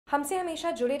हमसे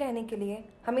हमेशा जुड़े रहने के लिए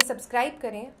हमें सब्सक्राइब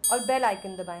करें और बेल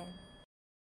आइकन दबाएं।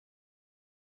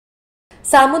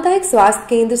 सामुदायिक स्वास्थ्य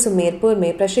केंद्र सुमेरपुर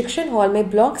में प्रशिक्षण हॉल में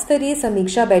ब्लॉक स्तरीय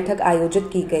समीक्षा बैठक आयोजित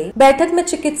की गई। बैठक में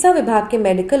चिकित्सा विभाग के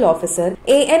medical officer,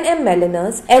 ANM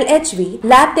male nurse, एलएचव,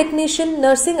 lab technician,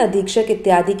 nursing अधीक्षक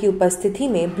इत्यादि की उपस्थिति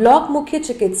में ब्लॉक मुख्य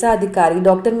चिकित्सा अधिकारी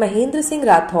doctor Mahendra Singh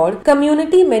Rathore,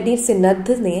 community medicine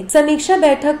ने समीक्षा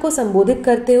बैठक को संबोधित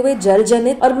करते हुए जल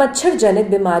जनित और मच्छर जनित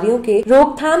बीमारियों के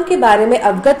रोकथाम के बारे में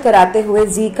अवगत कराते हुए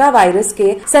जीका वायरस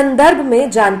के संदर्भ में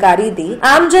जानकारी दी।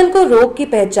 आमजन को रोग की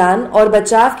पहचान और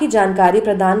बचाव की जानकारी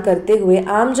प्रदान करते हुए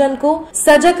आमजन को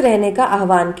सजग रहने का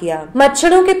आह्वान किया।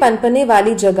 मच्छरों के पनपने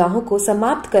वाली जगहों को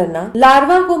समाप्त करना,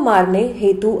 लार्वा को मारने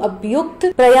हेतु उपयुक्त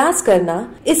प्रयास करना,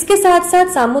 इसके साथ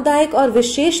साथ सामुदायिक और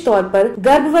विशेष तौर पर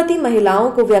गर्भवती महिलाओं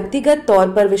को व्यक्तिगत तौर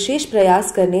पर विशेष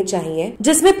प्रयास करने चाहिए,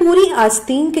 जिसमें पूरी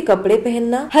आस्तीन के कपड़े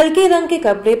पहनना, हल्के रंग के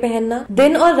कपड़े पहनना,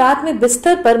 दिन और रात में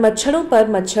बिस्तर पर मच्छरों पर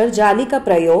मच्छर जाली का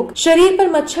प्रयोग, शरीर पर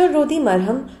मच्छर रोधी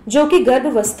मरहम जो कि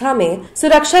गर्भावस्था में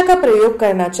सुरक्षा का प्रयोग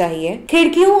करना चाहिए,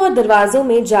 खिड़कियों और दरवाजों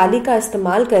में जाली का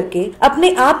इस्तेमाल करके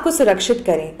अपने आप को सुरक्षित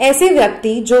करें। ऐसे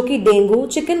व्यक्ति जो कि डेंगू,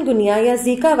 चिकनगुनिया या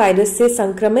जीका वायरस से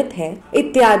संक्रमित हैं,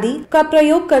 इत्यादि का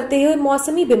प्रयोग करते हुए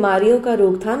मौसमी बीमारियों का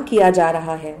रोकथाम किया जा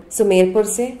रहा है। सुमेरपुर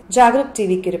से जागरूक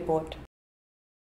टीवी की रिपोर्ट।